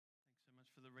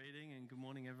and good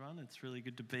morning, everyone. It's really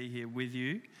good to be here with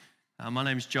you. My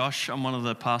name's Josh. I'm one of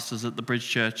the pastors at the Bridge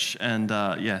Church, and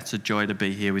it's a joy to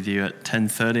be here with you at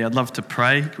 10:30. I'd love to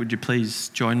pray. Would you please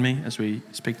join me as we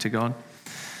speak to God?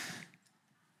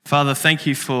 Father, thank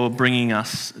you for bringing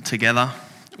us together.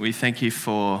 We thank you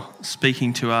for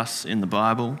speaking to us in the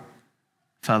Bible.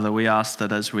 Father, we ask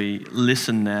that as we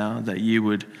listen now, that you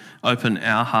would open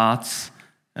our hearts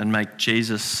and make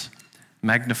Jesus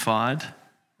magnified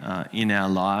in our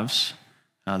lives,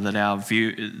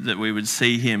 that we would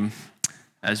see him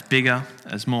as bigger,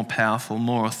 as more powerful,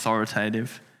 more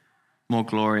authoritative, more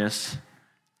glorious.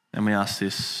 And we ask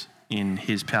this in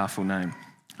his powerful name.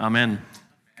 Amen.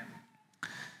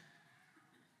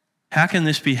 How can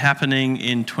this be happening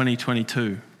in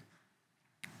 2022?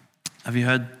 Have you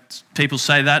heard people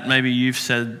say that? Maybe you've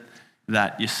said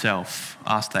that yourself.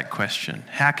 Ask that question.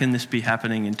 How can this be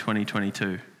happening in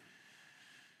 2022?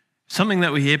 Something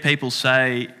that we hear people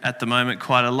say at the moment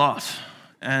quite a lot,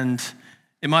 and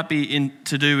it might be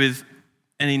to do with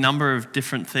any number of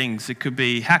different things. It could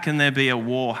be, how can there be a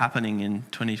war happening in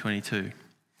 2022?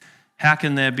 How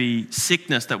can there be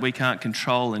sickness that we can't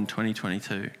control in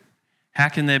 2022? How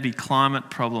can there be climate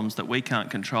problems that we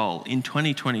can't control in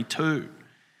 2022?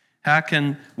 How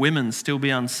can women still be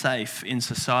unsafe in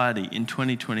society in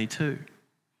 2022?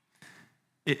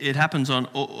 It happens on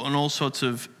all sorts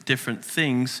of different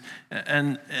things.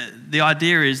 And the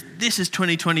idea is, this is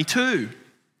 2022.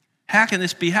 How can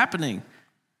this be happening?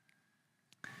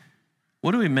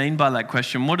 What do we mean by that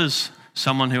question? What does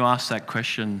someone who asks that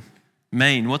question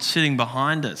mean? What's sitting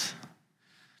behind it?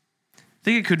 I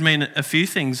think it could mean a few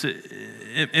things.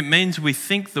 It means we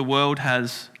think the world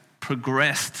has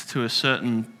progressed to a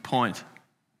certain point.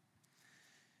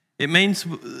 It means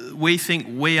we think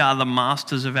we are the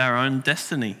masters of our own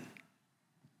destiny.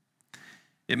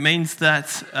 It means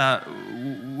that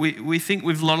we think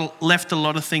we've left a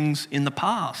lot of things in the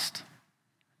past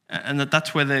and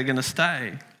that's where they're going to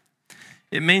stay.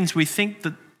 It means we think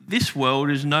that this world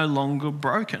is no longer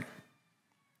broken.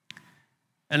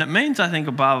 And it means, I think,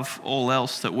 above all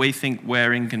else, that we think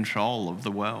we're in control of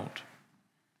the world.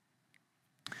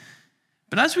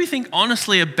 But as we think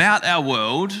honestly about our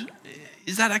world,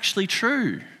 is that actually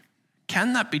true?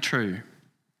 Can that be true?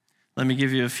 Let me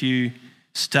give you a few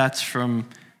stats from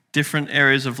different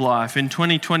areas of life. In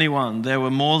 2021, there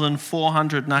were more than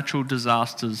 400 natural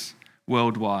disasters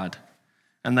worldwide,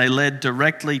 and they led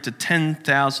directly to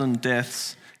 10,000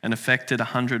 deaths and affected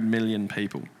 100 million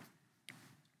people.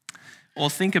 Or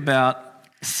think about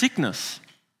sickness.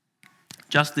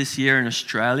 Just this year in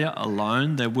Australia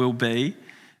alone, there will be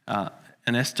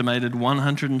an estimated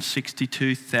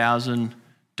 162,000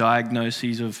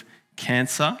 diagnoses of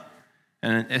cancer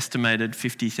and an estimated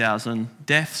 50,000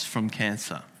 deaths from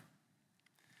cancer.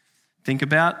 Think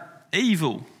about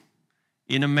evil.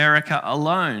 In America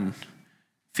alone,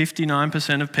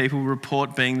 59% of people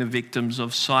report being the victims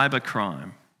of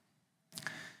cybercrime.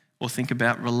 Or think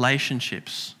about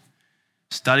relationships.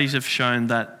 Studies have shown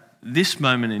that this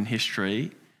moment in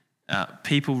history,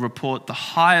 people report the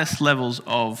highest levels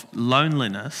of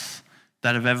loneliness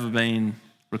that have ever been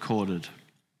recorded.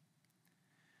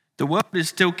 The world is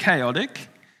still chaotic.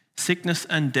 Sickness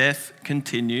and death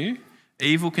continue.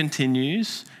 Evil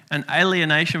continues. And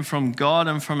alienation from God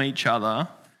and from each other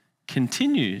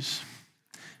continues.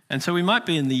 And so we might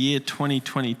be in the year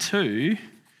 2022,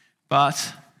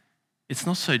 but it's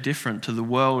not so different to the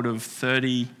world of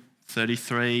 33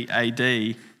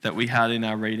 AD that we had in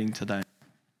our reading today.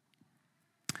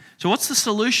 So what's the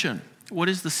solution? What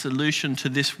is the solution to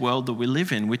this world that we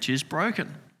live in, which is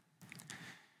broken?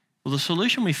 Well, the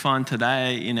solution we find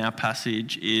today in our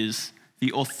passage is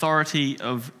the authority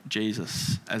of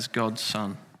Jesus as God's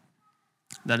Son.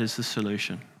 That is the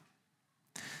solution.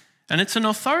 And it's an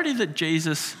authority that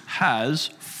Jesus has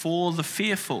for the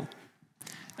fearful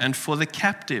and for the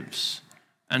captives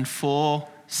and for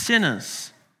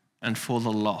sinners and for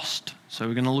the lost. So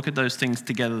we're going to look at those things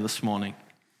together this morning.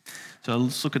 So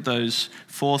let's look at those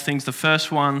four things. The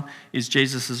first one is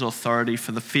Jesus' authority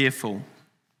for the fearful.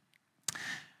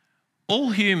 All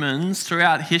humans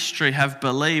throughout history have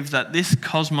believed that this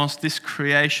cosmos, this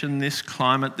creation, this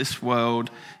climate, this world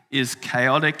is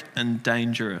chaotic and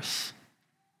dangerous.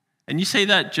 And you see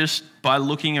that just by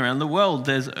looking around the world.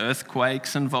 There's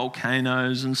earthquakes and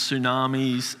volcanoes and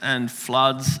tsunamis and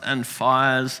floods and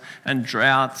fires and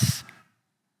droughts.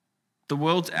 The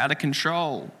world's out of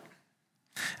control.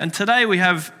 And today we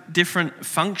have different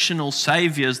functional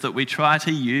saviours that we try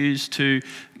to use to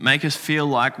make us feel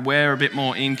like we're a bit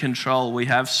more in control. We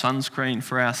have sunscreen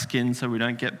for our skin so we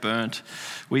don't get burnt.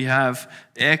 We have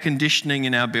air conditioning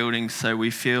in our buildings so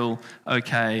we feel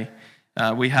okay.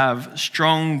 We have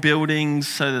strong buildings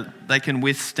so that they can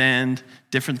withstand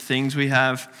different things. We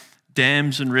have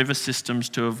dams and river systems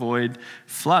to avoid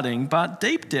flooding. But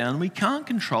deep down, we can't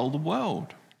control the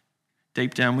world.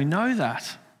 Deep down, we know that.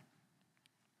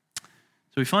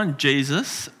 So we find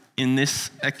Jesus in this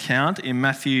account in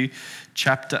Matthew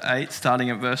chapter 8, starting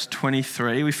at verse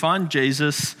 23. We find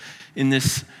Jesus in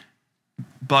this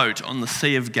boat on the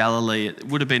Sea of Galilee. It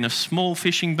would have been a small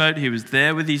fishing boat. He was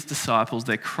there with his disciples.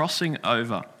 They're crossing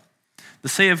over. The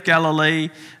Sea of Galilee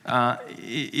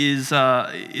is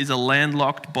a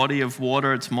landlocked body of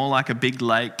water. It's more like a big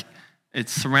lake.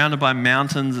 It's surrounded by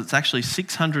mountains. It's actually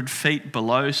 600 feet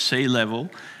below sea level.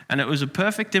 And it was a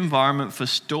perfect environment for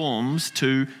storms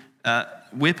to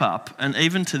whip up. And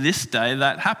even to this day,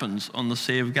 that happens on the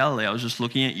Sea of Galilee. I was just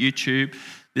looking at YouTube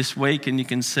this week, and you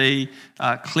can see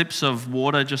clips of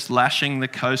water just lashing the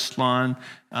coastline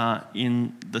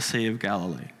in the Sea of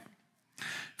Galilee.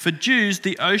 For Jews,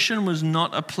 the ocean was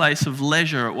not a place of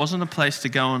leisure. It wasn't a place to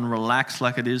go and relax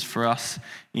like it is for us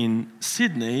in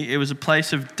Sydney. It was a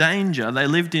place of danger. They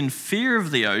lived in fear of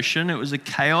the ocean. It was a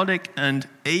chaotic and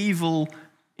evil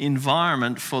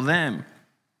environment for them.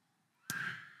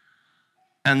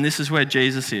 And this is where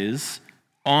Jesus is,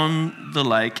 on the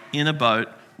lake, in a boat,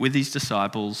 with his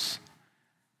disciples.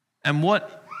 And what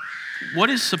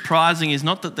is surprising is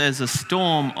not that there's a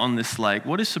storm on this lake.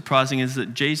 What is surprising is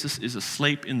that Jesus is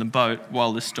asleep in the boat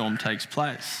while this storm takes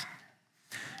place.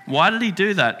 Why did he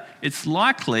do that? It's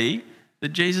likely that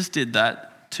Jesus did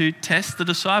that to test the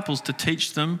disciples, to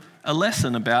teach them a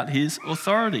lesson about his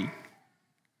authority.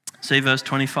 See verse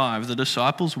 25. The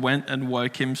disciples went and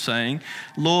woke him, saying,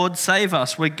 "Lord, save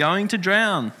us, we're going to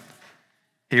drown."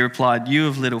 He replied, "You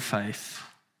of little faith,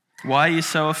 why are you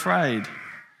so afraid?"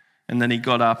 And then he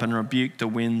got up and rebuked the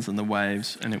winds and the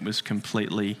waves, and it was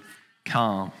completely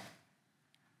calm.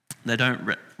 They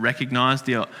don't recognize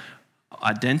the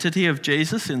identity of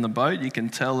Jesus in the boat. You can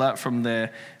tell that from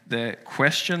their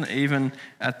question, even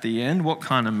at the end. What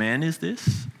kind of man is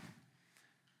this?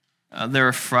 They're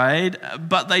afraid,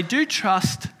 but they do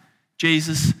trust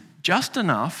Jesus just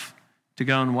enough to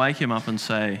go and wake him up and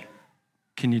say,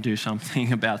 "Can you do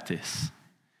something about this?"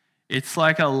 It's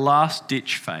like a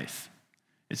last-ditch faith.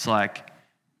 It's like,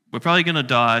 we're probably going to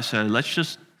die, so let's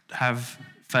just have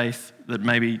faith that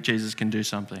maybe Jesus can do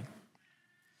something.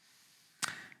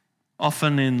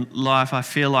 Often in life, I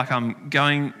feel like I'm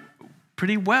going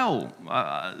pretty well.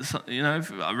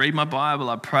 I read my Bible,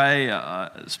 I pray, I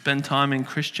spend time in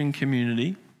Christian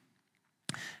community.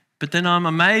 But then I'm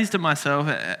amazed at myself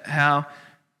at how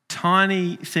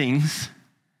tiny things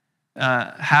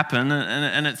happen,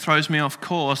 and it throws me off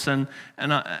course, and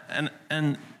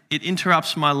it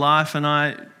interrupts my life, and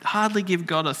I hardly give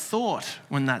God a thought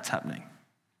when that's happening.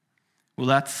 Well,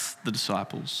 that's the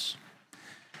disciples.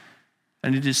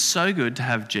 And it is so good to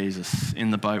have Jesus in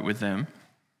the boat with them,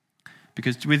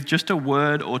 because with just a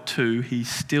word or two, he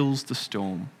stills the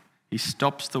storm. He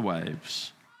stops the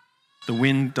waves. The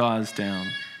wind dies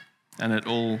down, and it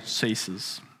all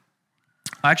ceases.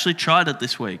 I actually tried it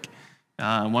this week.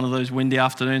 One of those windy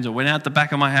afternoons, I went out the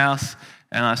back of my house,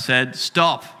 and I said,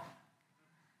 "Stop."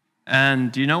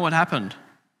 And do you know what happened?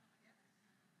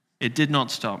 It did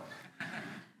not stop.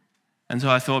 And so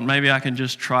I thought maybe I can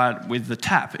just try it with the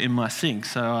tap in my sink.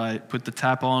 So I put the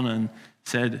tap on and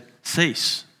said,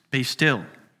 "Cease, be still."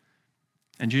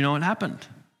 And do you know what happened?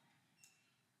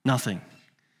 Nothing.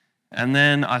 And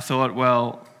then I thought,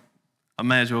 well, I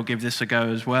may as well give this a go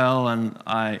as well. And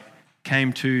I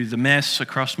came to the mess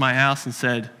across my house and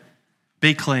said,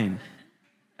 "Be clean."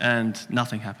 And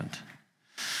nothing happened.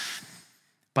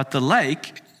 But the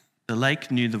lake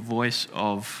knew the voice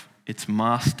of its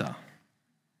master.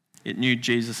 It knew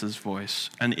Jesus' voice,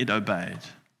 and it obeyed.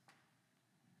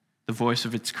 The voice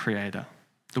of its creator,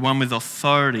 the one with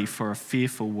authority for a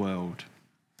fearful world.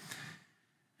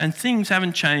 And things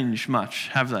haven't changed much,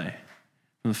 have they?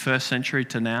 From the first century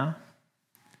to now.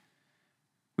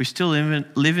 We still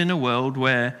live in a world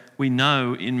where we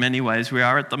know in many ways we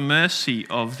are at the mercy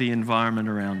of the environment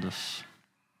around us.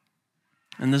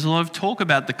 And there's a lot of talk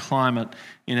about the climate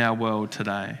in our world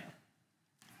today.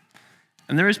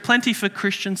 And there is plenty for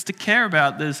Christians to care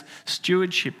about. There's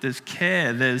stewardship, there's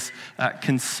care, there's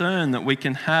concern that we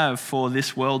can have for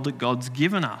this world that God's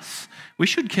given us. We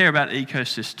should care about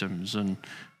ecosystems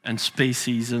and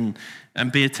species and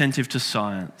be attentive to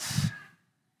science.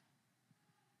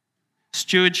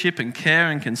 Stewardship and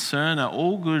care and concern are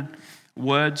all good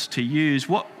words to use.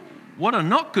 What are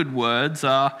not good words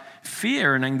are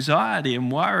fear and anxiety and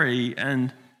worry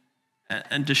and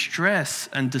distress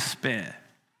and despair.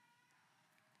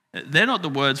 They're not the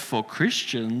words for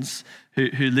Christians.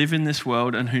 who live in this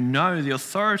world and who know the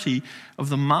authority of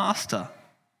the Master.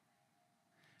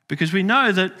 Because we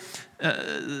know that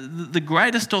the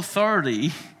greatest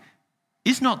authority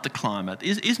is not the climate,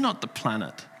 is not the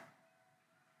planet.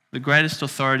 The greatest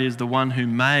authority is the one who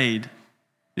made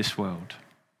this world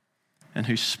and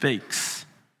who speaks,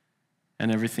 and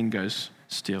everything goes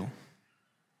still.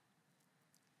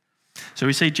 So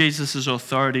we see Jesus'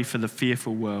 authority for the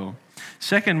fearful world.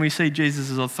 Second, we see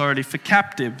Jesus' authority for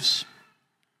captives.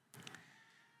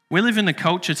 We live in a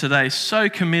culture today so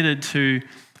committed to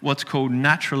what's called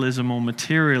naturalism or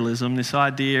materialism, this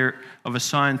idea of a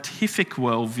scientific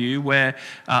worldview where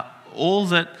all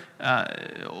that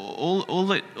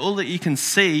you can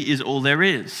see is all there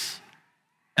is.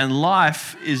 And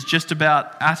life is just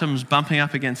about atoms bumping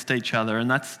up against each other, and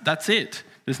that's it.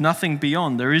 There's nothing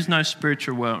beyond. There is no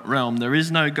spiritual realm. There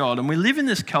is no God. And we live in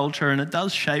this culture, and it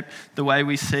does shape the way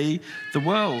we see the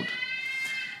world.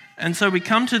 And so we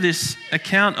come to this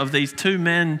account of these two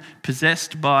men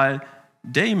possessed by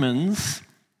demons,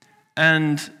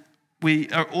 and we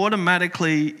are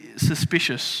automatically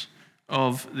suspicious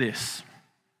of this.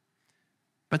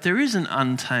 But there is an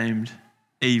untamed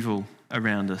evil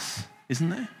around us, isn't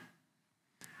there?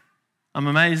 I'm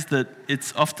amazed that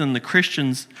it's often the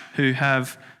Christians who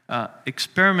have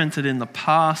experimented in the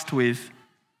past with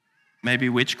maybe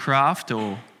witchcraft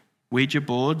or Ouija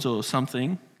boards or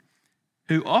something,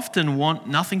 who often want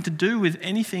nothing to do with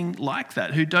anything like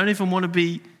that, who don't even want to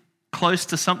be close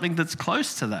to something that's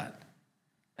close to that.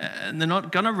 And they're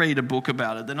not going to read a book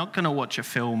about it. They're not going to watch a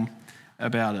film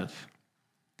about it.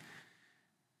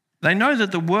 They know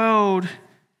that the world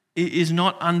is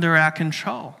not under our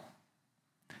control.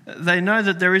 They know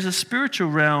that there is a spiritual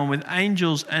realm with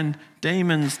angels and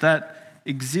demons that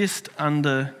exist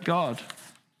under God.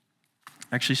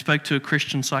 I actually spoke to a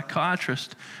Christian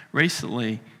psychiatrist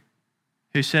recently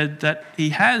who said that he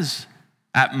has,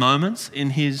 at moments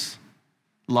in his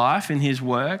life, in his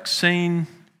work, seen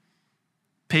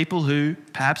people who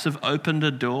perhaps have opened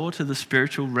a door to the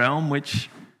spiritual realm which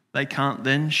they can't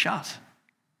then shut,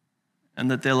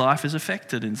 and that their life is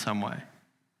affected in some way.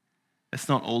 It's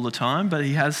not all the time, but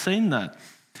he has seen that.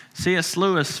 C.S.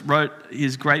 Lewis wrote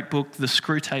his great book, The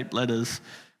Screwtape Letters,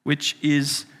 which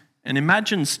is an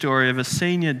imagined story of a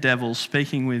senior devil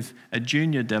speaking with a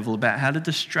junior devil about how to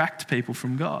distract people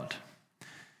from God.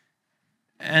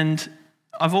 And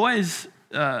I've always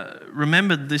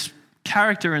remembered this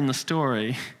character in the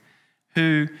story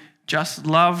who just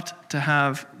loved to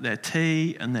have their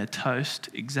tea and their toast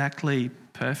exactly,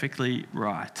 perfectly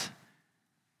right.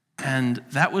 And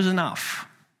that was enough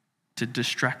to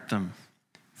distract them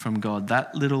from God,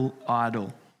 that little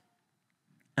idol.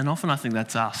 And often I think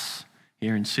that's us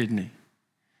here in Sydney.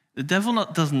 The devil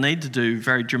doesn't need to do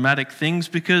very dramatic things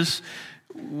because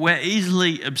we're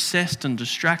easily obsessed and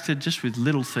distracted just with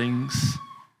little things.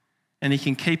 And he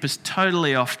can keep us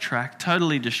totally off track,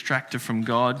 totally distracted from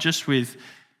God, just with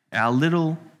our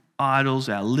little idols,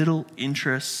 our little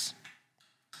interests.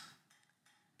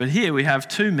 But here we have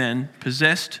two men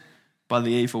possessed by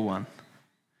the evil one.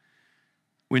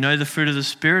 We know the fruit of the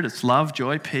Spirit. It's love,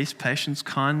 joy, peace, patience,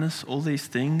 kindness, all these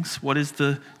things. What is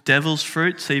the devil's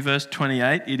fruit? See verse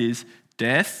 28. It is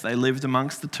death. They lived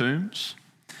amongst the tombs.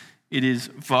 It is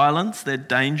violence. They're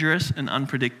dangerous and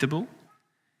unpredictable.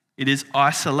 It is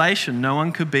isolation. No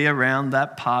one could be around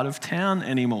that part of town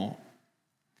anymore.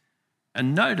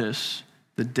 And notice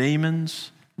the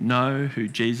demons know who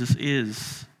Jesus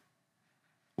is.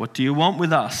 "What do you want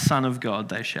with us, Son of God?"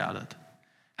 they shouted.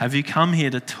 "Have you come here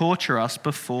to torture us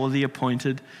before the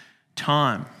appointed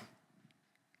time?"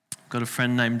 I've got a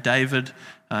friend named David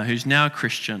who's now a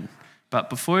Christian. But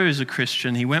before he was a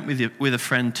Christian, he went with a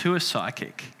friend to a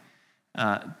psychic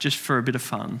just for a bit of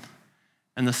fun.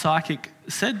 And the psychic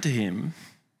said to him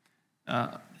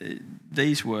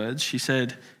these words. She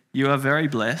said, "You are very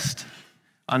blessed.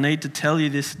 I need to tell you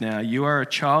this now. You are a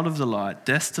child of the light,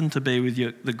 destined to be with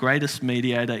the greatest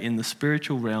mediator in the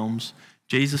spiritual realms,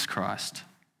 Jesus Christ.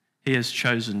 He has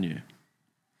chosen you."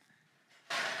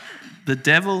 The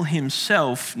devil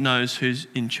himself knows who's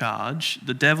in charge.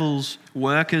 The devil's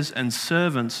workers and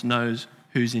servants knows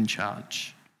who's in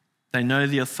charge. They know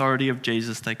the authority of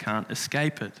Jesus. They can't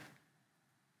escape it.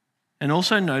 And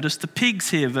also notice the pigs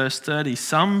here, verse 30.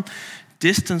 Some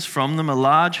distance from them, a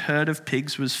large herd of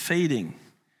pigs was feeding.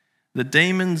 The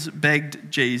demons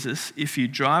begged Jesus, "If you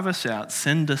drive us out,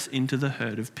 send us into the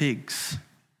herd of pigs."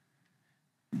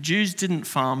 Jews didn't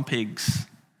farm pigs.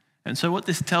 And so what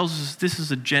this tells us, this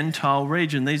is a Gentile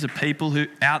region. These are people who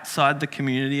outside the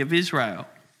community of Israel.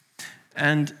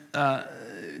 And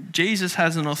Jesus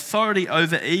has an authority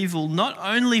over evil, not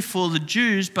only for the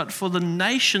Jews, but for the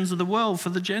nations of the world, for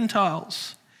the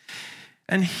Gentiles.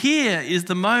 And here is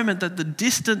the moment that the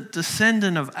distant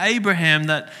descendant of Abraham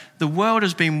that the world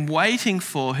has been waiting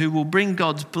for, who will bring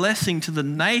God's blessing to the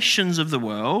nations of the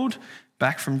world,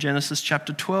 back from Genesis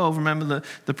chapter 12, remember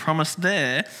the promise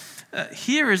there.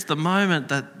 Here is the moment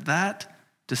that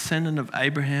descendant of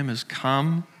Abraham has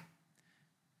come,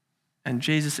 and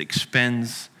Jesus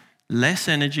expends less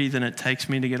energy than it takes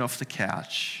me to get off the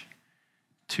couch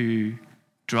to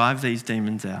drive these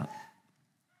demons out.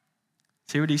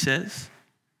 See what he says?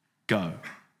 Go.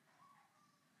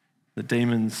 The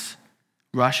demons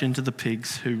rush into the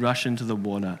pigs, who rush into the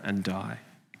water and die.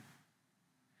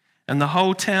 And the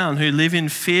whole town, who live in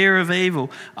fear of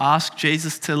evil, ask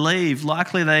Jesus to leave.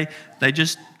 Likely they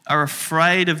just are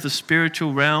afraid of the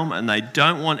spiritual realm, and they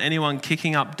don't want anyone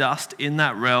kicking up dust in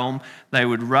that realm. They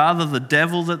would rather the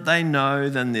devil that they know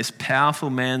than this powerful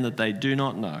man that they do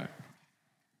not know.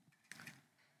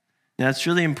 Now, it's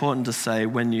really important to say,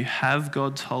 when you have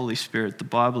God's Holy Spirit, the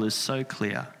Bible is so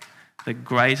clear that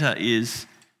greater is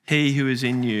he who is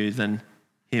in you than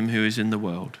him who is in the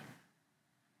world.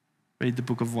 Read the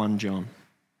book of 1 John.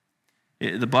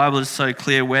 The Bible is so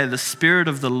clear, where the Spirit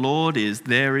of the Lord is,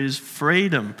 there is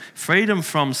freedom. Freedom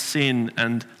from sin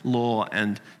and law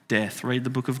and death. Read the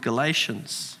book of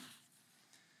Galatians.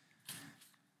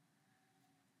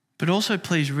 But also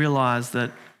please realize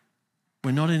that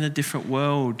we're not in a different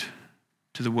world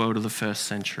to the world of the first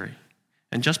century.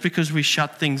 And just because we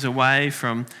shut things away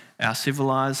from our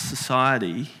civilized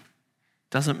society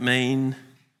doesn't mean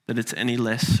that it's any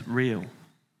less real.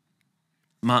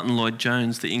 Martin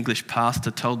Lloyd-Jones, the English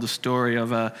pastor, told the story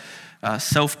of a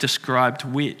self-described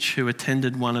witch who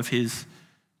attended one of his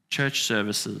church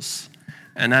services.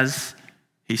 And as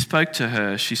he spoke to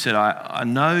her, she said, I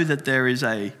know that there is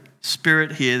a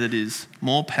spirit here that is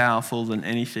more powerful than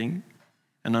anything,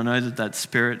 and I know that that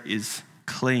spirit is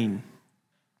clean.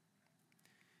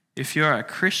 If you're a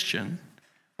Christian,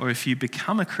 or if you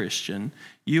become a Christian,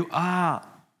 you are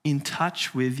in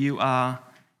touch with, you are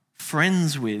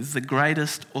friends with the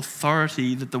greatest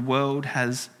authority that the world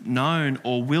has known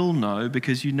or will know,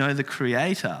 because you know the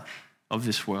creator of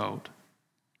this world.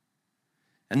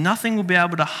 And nothing will be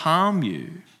able to harm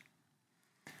you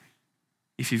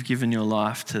if you've given your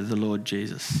life to the Lord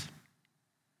Jesus.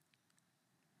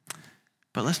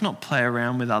 But let's not play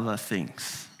around with other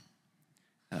things.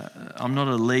 I'm not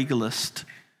a legalist,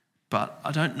 but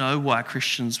I don't know why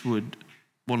Christians would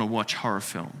want to watch horror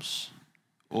films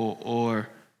or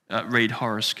read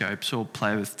horoscopes or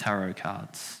play with tarot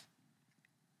cards.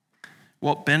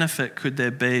 What benefit could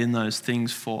there be in those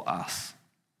things for us?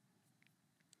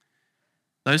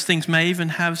 Those things may even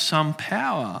have some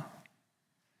power.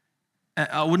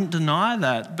 I wouldn't deny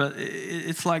that, but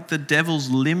it's like the devil's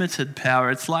limited power.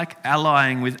 It's like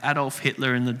allying with Adolf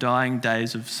Hitler in the dying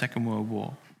days of the Second World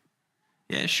War.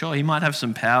 Yeah, sure, he might have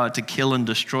some power to kill and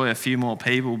destroy a few more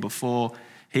people before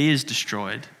he is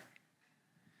destroyed.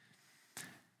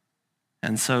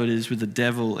 And so it is with the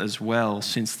devil as well,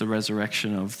 since the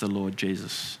resurrection of the Lord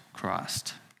Jesus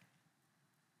Christ.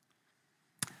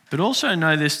 But also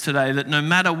know this today, that no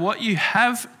matter what you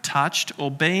have touched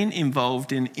or been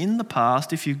involved in the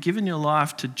past, if you've given your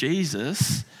life to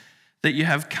Jesus, that you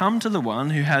have come to the one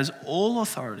who has all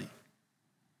authority.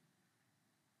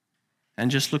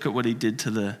 And just look at what he did to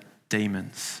the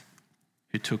demons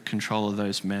who took control of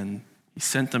those men. He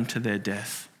sent them to their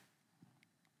death.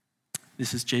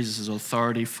 This is Jesus'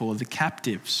 authority for the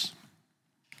captives.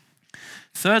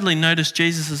 Thirdly, notice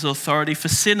Jesus' authority for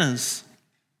sinners.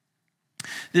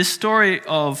 This story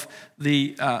of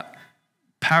the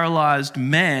paralyzed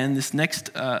man, this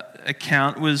next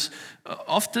account, was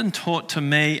often taught to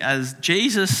me as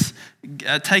Jesus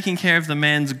taking care of the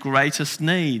man's greatest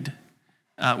need,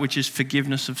 which is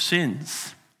forgiveness of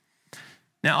sins.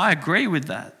 Now, I agree with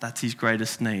that. That's his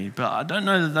greatest need. But I don't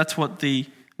know that that's what the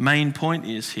main point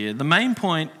is here. The main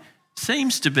point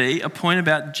seems to be a point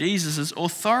about Jesus'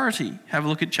 authority. Have a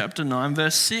look at chapter 9,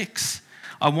 verse 6.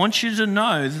 I want you to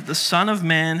know that the Son of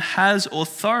Man has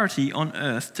authority on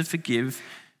earth to forgive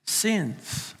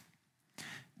sins.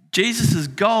 Jesus'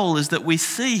 goal is that we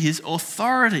see his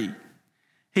authority.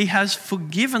 He has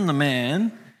forgiven the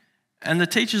man, and the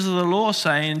teachers of the law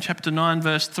say in chapter 9,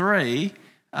 verse 3,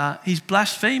 he's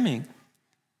blaspheming.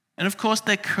 And of course,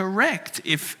 they're correct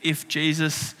if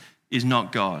Jesus is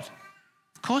not God.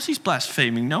 Of course he's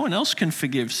blaspheming. No one else can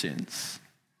forgive sins.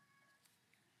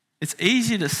 It's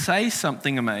easy to say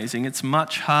something amazing. It's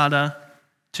much harder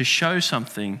to show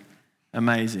something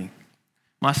amazing.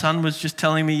 My son was just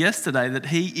telling me yesterday that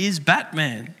he is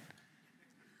Batman.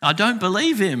 I don't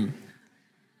believe him.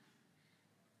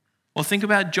 Or think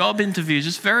about job interviews.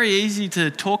 It's very easy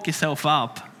to talk yourself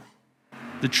up.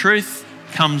 The truth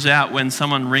comes out when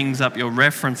someone rings up your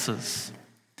references.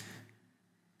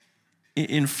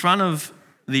 In front of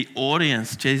the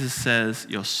audience, Jesus says,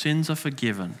 your sins are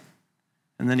forgiven.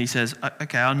 And then he says,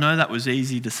 okay, I know that was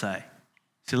easy to say.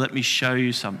 So let me show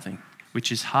you something,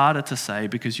 which is harder to say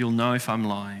because you'll know if I'm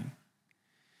lying.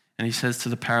 And he says to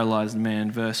the paralyzed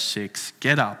man, verse 6,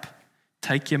 get up,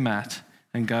 take your mat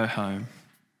and go home.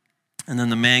 And then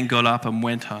the man got up and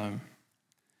went home.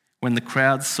 When the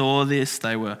crowd saw this,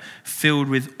 they were filled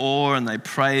with awe and they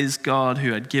praised God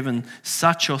who had given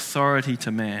such authority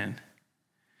to man.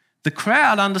 The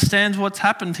crowd understands what's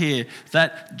happened here,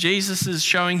 that Jesus is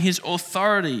showing his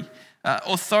authority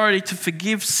to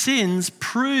forgive sins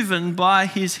proven by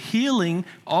his healing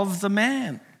of the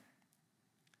man.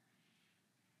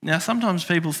 Now, sometimes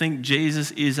people think Jesus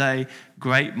is a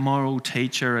great moral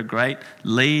teacher, a great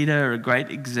leader, a great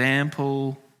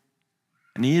example,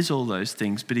 and he is all those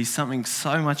things, but he's something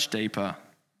so much deeper.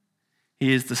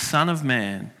 He is the Son of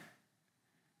Man,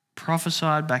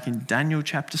 prophesied back in Daniel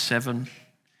chapter 7,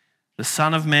 the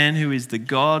Son of Man who is the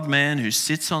God-man who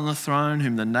sits on the throne,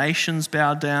 whom the nations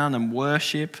bow down and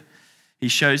worship. He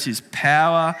shows his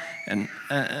power, and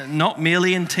not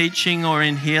merely in teaching or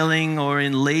in healing or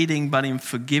in leading, but in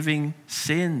forgiving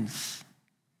sins.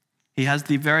 He has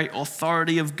the very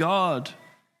authority of God.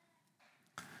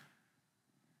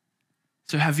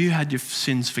 So have you had your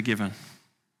sins forgiven?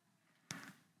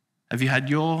 Have you had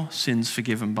your sins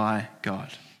forgiven by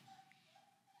God?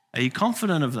 Are you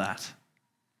confident of that?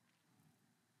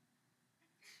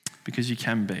 Because you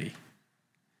can be.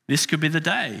 This could be the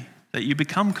day that you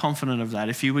become confident of that.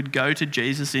 If you would go to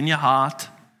Jesus in your heart,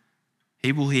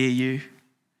 he will hear you,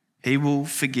 he will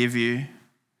forgive you,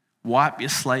 wipe your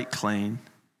slate clean,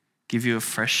 give you a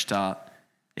fresh start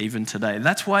even today.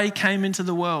 That's why he came into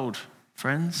the world,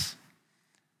 friends,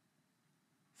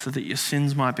 so that your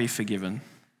sins might be forgiven.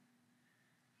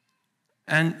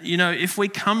 And, if we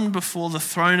come before the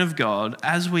throne of God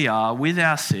as we are with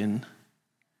our sin,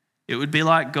 it would be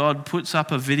like God puts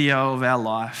up a video of our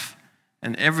life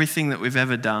and everything that we've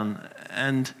ever done.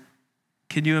 And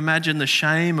can you imagine the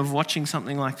shame of watching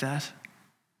something like that?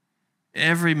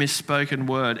 Every misspoken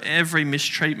word, every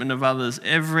mistreatment of others,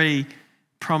 every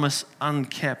promise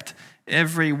unkept,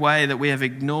 every way that we have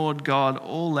ignored God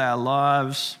all our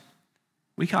lives.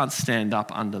 We can't stand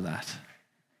up under that.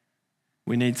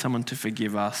 We need someone to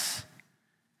forgive us.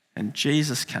 And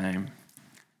Jesus came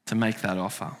to make that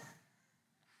offer.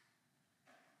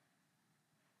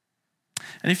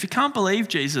 And if you can't believe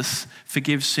Jesus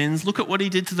forgives sins, look at what he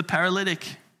did to the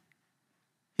paralytic.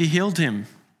 He healed him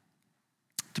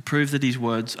to prove that his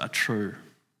words are true.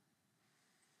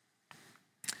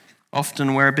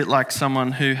 Often we're a bit like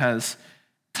someone who has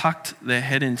tucked their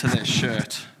head into their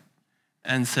shirt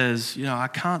and says, I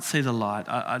can't see the light.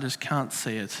 I just can't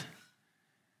see it.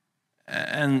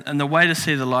 And the way to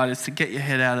see the light is to get your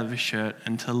head out of your shirt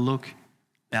and to look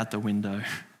out the window.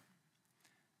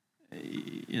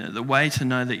 The way to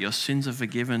know that your sins are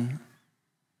forgiven,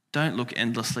 don't look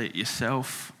endlessly at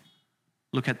yourself.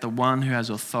 Look at the one who has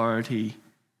authority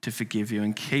to forgive you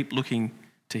and keep looking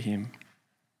to him.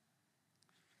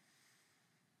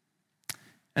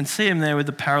 And see him there with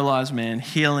the paralyzed man,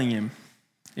 healing him.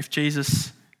 If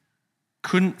Jesus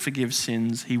couldn't forgive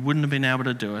sins, he wouldn't have been able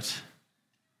to do it.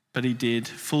 But he did,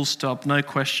 full stop, no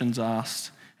questions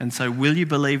asked. And so will you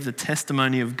believe the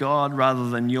testimony of God rather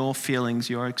than your feelings,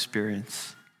 your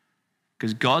experience?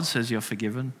 Because God says you're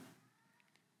forgiven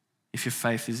if your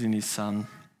faith is in his Son.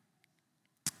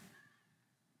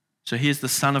 So here's the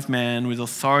Son of Man with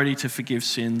authority to forgive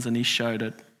sins, and he showed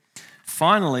it.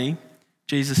 Finally,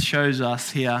 Jesus shows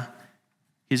us here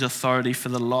his authority for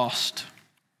the lost.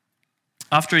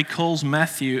 After he calls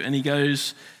Matthew and he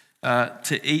goes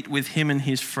to eat with him and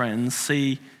his friends,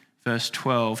 see verse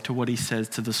 12 to what he says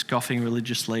to the scoffing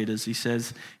religious leaders. He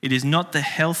says, "It is not the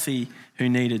healthy who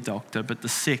need a doctor, but the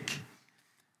sick.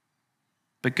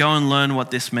 But go and learn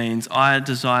what this means. I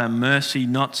desire mercy,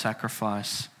 not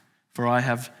sacrifice, for I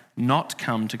have not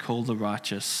come to call the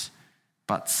righteous,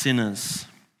 but sinners."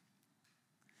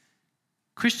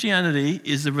 Christianity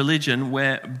is the religion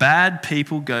where bad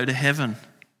people go to heaven.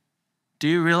 Do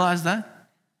you realize that?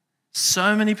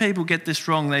 So many people get this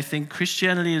wrong. They think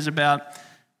Christianity is about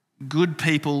good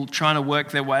people trying to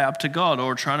work their way up to God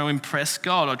or trying to impress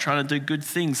God or trying to do good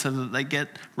things so that they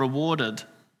get rewarded.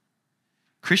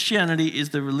 Christianity is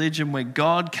the religion where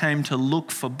God came to look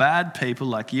for bad people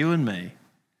like you and me,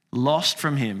 lost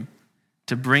from him,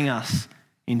 to bring us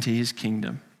into his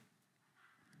kingdom.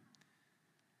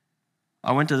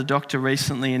 I went to the doctor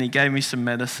recently and he gave me some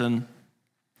medicine.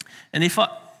 And if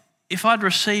I'd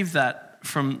received that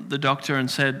from the doctor and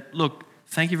said, look,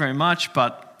 thank you very much,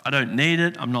 but I don't need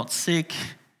it, I'm not sick,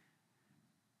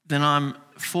 then I'm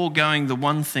foregoing the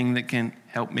one thing that can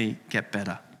help me get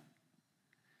better.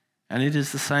 And it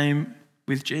is the same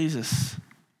with Jesus.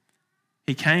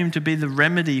 He came to be the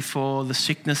remedy for the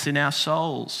sickness in our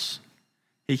souls.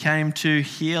 He came to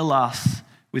heal us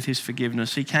with his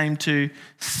forgiveness. He came to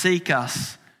seek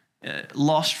us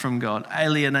lost from God,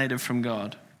 alienated from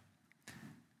God.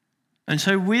 And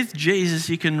so with Jesus,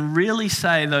 you can really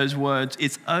say those words,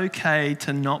 it's okay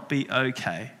to not be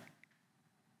okay.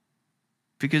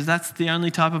 Because that's the only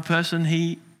type of person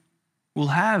he will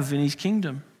have in his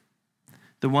kingdom.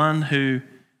 The one who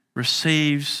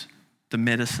receives the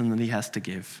medicine that he has to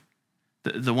give.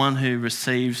 The one who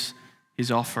receives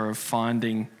his offer of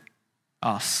finding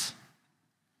us.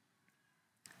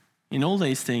 In all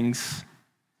these things,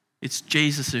 it's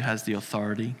Jesus who has the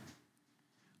authority.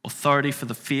 Authority for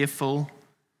the fearful,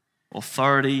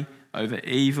 authority over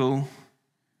evil,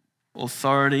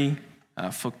 authority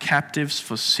for captives,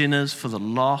 for sinners, for the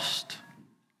lost.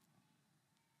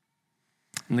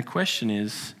 And the question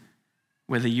is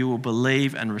whether you will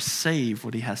believe and receive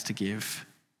what he has to give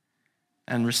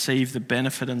and receive the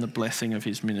benefit and the blessing of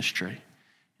his ministry.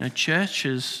 You know,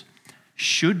 churches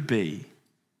should be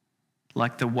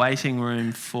like the waiting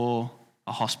room for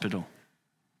a hospital.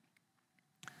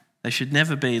 They should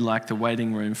never be like the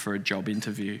waiting room for a job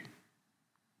interview.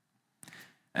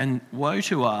 And woe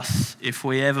to us if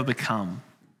we ever become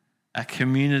a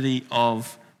community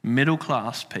of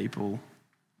middle-class people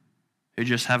who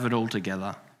just have it all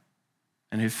together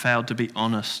and who failed to be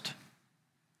honest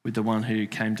with the one who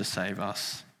came to save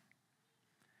us.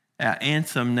 Our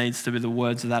anthem needs to be the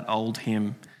words of that old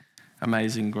hymn,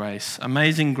 Amazing Grace.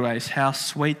 Amazing grace, how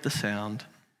sweet the sound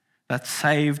that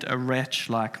saved a wretch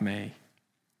like me.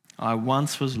 I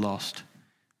once was lost,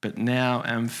 but now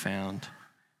am found,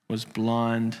 was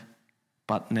blind,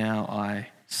 but now I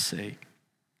see.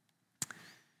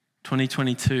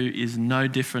 2022 is no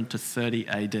different to 30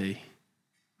 AD.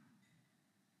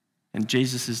 And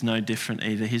Jesus is no different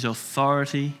either. His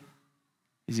authority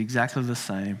is exactly the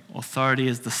same. Authority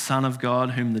as the Son of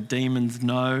God, whom the demons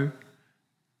know.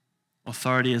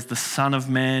 Authority as the Son of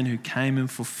Man, who came in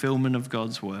fulfillment of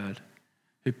God's word,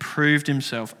 who proved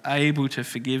himself able to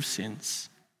forgive sins.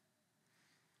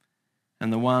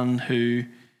 And the one who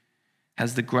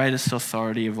has the greatest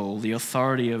authority of all, the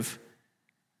authority of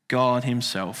God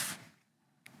himself,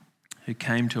 who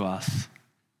came to us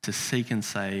to seek and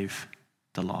save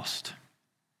the lost.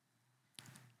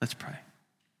 Let's pray.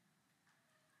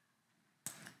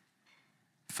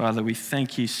 Father, we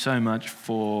thank you so much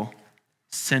for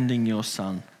sending your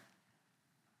Son.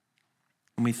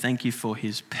 And we thank you for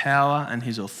his power and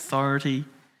his authority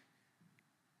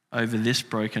over this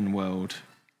broken world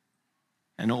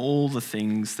and all the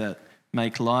things that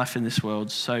make life in this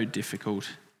world so difficult.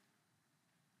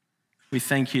 We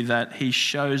thank you that he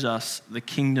shows us the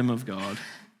kingdom of God,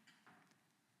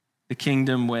 the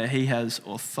kingdom where he has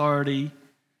authority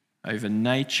over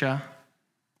nature,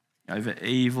 over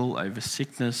evil, over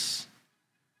sickness,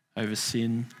 over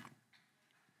sin.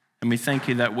 And we thank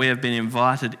you that we have been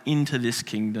invited into this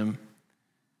kingdom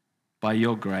by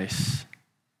your grace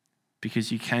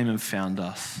because you came and found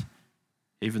us,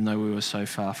 even though we were so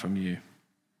far from you.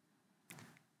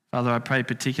 Father, I pray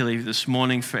particularly this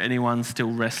morning for anyone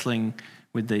still wrestling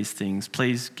with these things.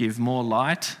 Please give more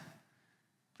light.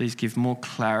 Please give more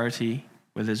clarity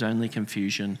where there's only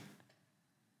confusion.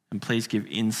 And please give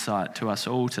insight to us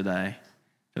all today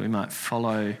that we might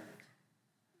follow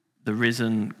the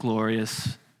risen,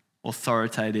 glorious,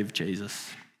 authoritative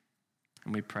Jesus.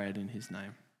 And we pray it in his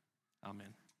name. Amen.